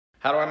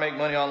How do I make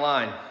money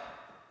online?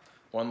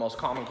 One of the most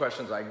common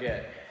questions I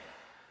get.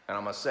 And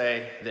I'm gonna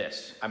say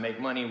this, I make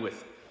money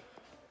with,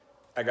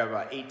 I got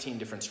about 18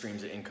 different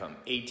streams of income,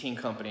 18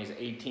 companies,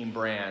 18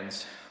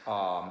 brands.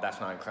 That's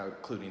not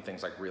including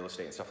things like real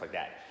estate and stuff like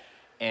that.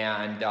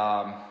 And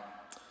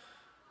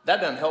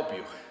that doesn't help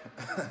you.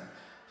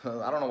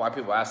 I don't know why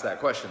people ask that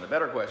question. The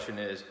better question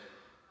is,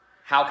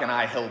 how can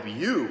I help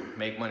you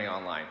make money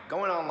online?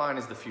 Going online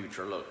is the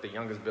future. Look, the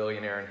youngest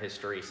billionaire in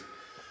history,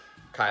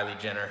 Kylie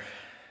Jenner,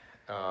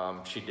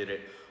 she did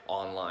it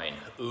online.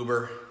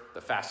 Uber, the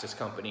fastest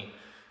company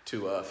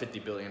to a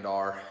 $50 billion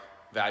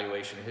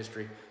valuation in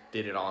history,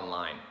 did it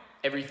online.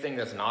 Everything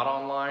that's not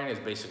online is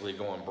basically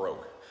going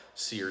broke.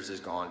 Sears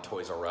is gone,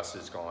 Toys R Us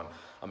is gone,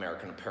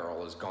 American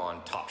Apparel is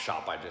gone,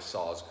 Topshop I just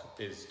saw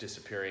is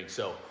disappearing.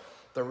 So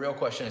the real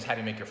question is, how do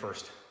you make your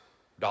first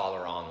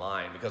dollar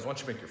online? Because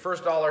once you make your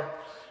first dollar,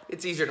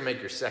 it's easier to make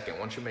your second.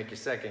 Once you make your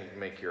second, you can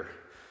make your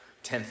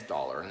 10th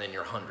dollar, and then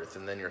your 100th,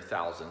 and then your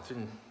 1000th,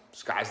 and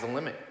sky's the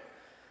limit.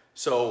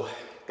 So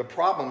the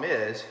problem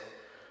is,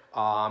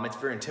 it's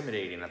very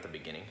intimidating at the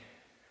beginning.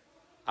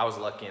 I was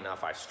lucky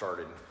enough, I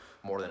started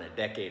more than a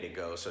decade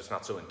ago, so it's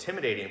not so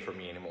intimidating for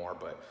me anymore.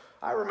 But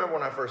I remember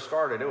when I first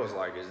started, it was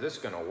like, is this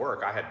gonna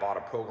work? I had bought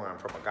a program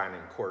from a guy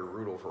named Corey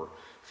Rudel for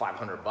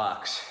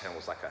 $500, and it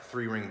was like a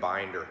 3-ring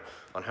binder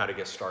on how to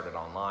get started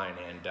online.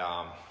 And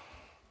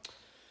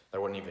there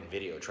wasn't even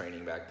video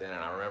training back then. And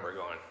I remember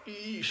going,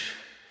 eesh,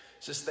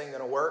 is this thing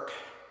gonna work?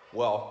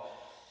 Well,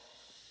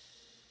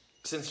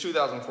 since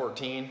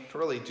 2014,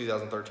 really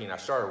 2013, I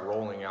started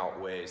rolling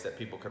out ways that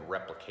people could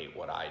replicate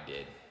what I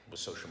did with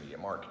social media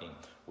marketing,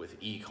 with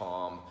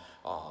e-com,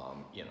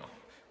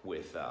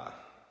 with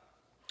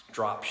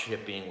drop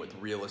shipping, with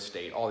real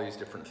estate, all these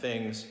different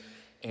things,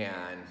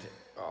 and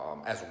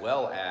as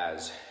well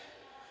as,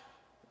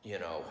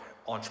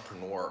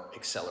 entrepreneur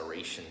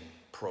acceleration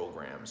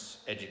programs,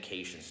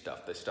 education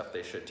stuff, the stuff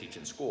they should teach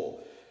in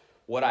school.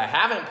 What I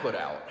haven't put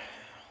out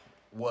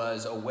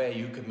was a way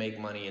you could make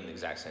money in the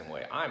exact same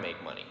way I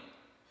make money.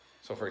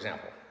 So for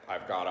example,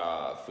 I've got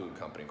a food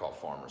company called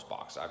Farmer's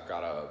Box. I've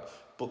got a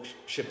book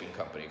shipping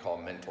company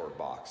called Mentor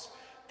Box.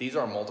 These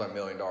are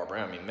multi-million-dollar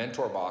brands. I mean,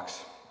 Mentor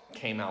Box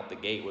came out the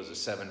gate, was a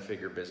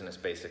 7-figure business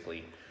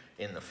basically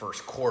in the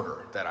first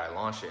quarter that I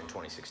launched it in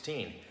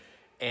 2016.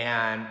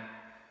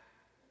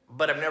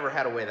 But I've never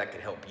had a way that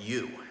could help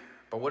you.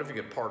 But what if you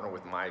could partner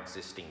with my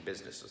existing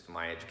businesses,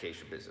 my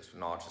education business,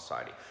 Knowledge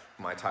Society,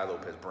 my Tai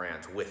Lopez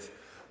brands, with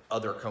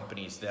other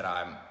companies that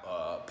I'm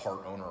a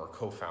part owner or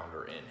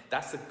co-founder in?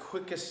 That's the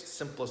quickest,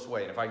 simplest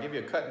way. And if I give you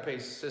a cut and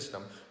paste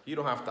system, you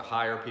don't have to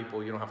hire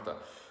people, you don't have to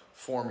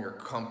form your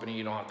company,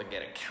 you don't have to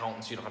get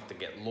accountants, you don't have to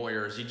get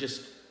lawyers. You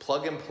just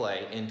plug and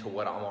play into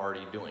what I'm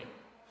already doing.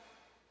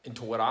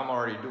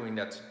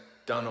 That's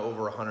done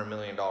over $100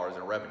 million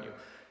in revenue.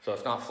 So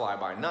it's not fly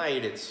by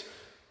night, it's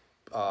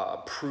a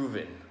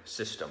proven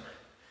system.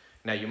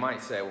 Now you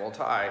might say, well,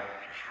 Tai,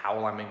 how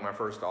will I make my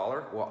first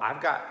dollar? Well,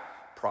 I've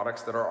got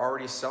products that are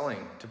already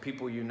selling to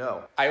people you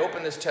know. I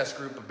opened this test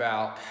group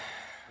about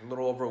a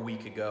little over a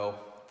week ago.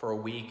 For a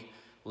week,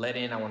 I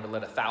wanted to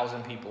let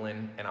 1,000 people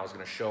in, and I was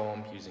gonna show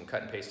them using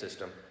cut and paste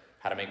system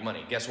how to make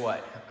money. Guess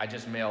what? I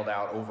just mailed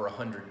out over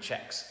 100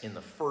 checks in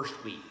the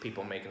first week,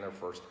 people making their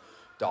first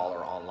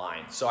dollar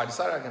online. So I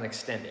decided I'm gonna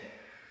extend it.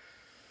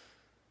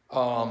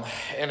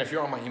 And if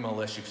you're on my email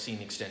list, you've seen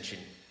the extension,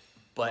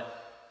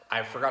 but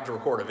I forgot to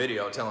record a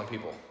video telling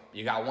people,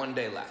 you got 1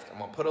 day left. I'm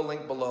gonna put a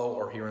link below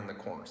or here in the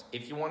corners.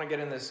 If you wanna get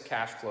in this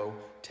cash flow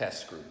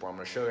test group where I'm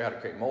gonna show you how to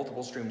create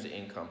multiple streams of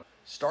income,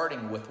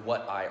 starting with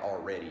what I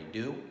already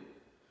do,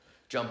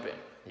 jump in.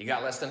 You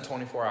got less than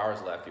 24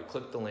 hours left. You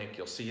click the link,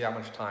 you'll see how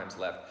much time's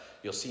left.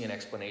 You'll see an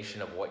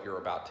explanation of what you're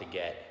about to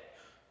get.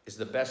 It's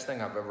the best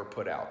thing I've ever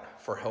put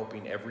out for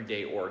helping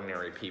everyday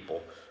ordinary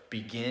people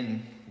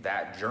begin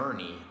that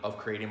journey of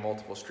creating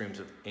multiple streams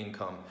of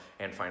income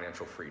and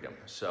financial freedom.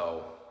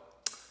 So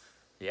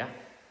yeah,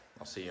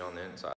 I'll see you on the inside.